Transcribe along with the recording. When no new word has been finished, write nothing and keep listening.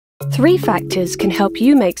3 factors can help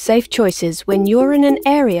you make safe choices when you're in an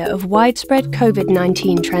area of widespread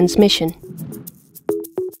COVID-19 transmission.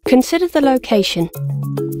 Consider the location,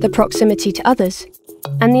 the proximity to others,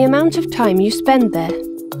 and the amount of time you spend there.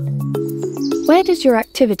 Where does your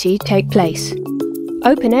activity take place?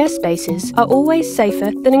 Open-air spaces are always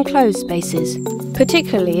safer than enclosed spaces,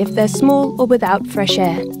 particularly if they're small or without fresh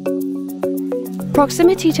air.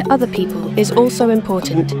 Proximity to other people is also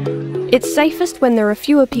important. It's safest when there are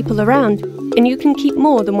fewer people around and you can keep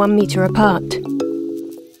more than 1 metre apart.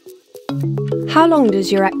 How long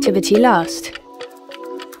does your activity last?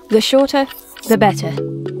 The shorter, the better.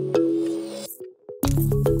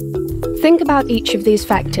 Think about each of these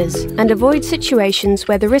factors and avoid situations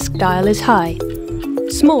where the risk dial is high.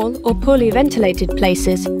 Small or poorly ventilated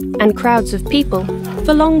places and crowds of people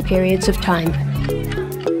for long periods of time.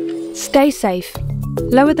 Stay safe.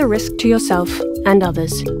 Lower the risk to yourself and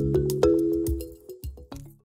others.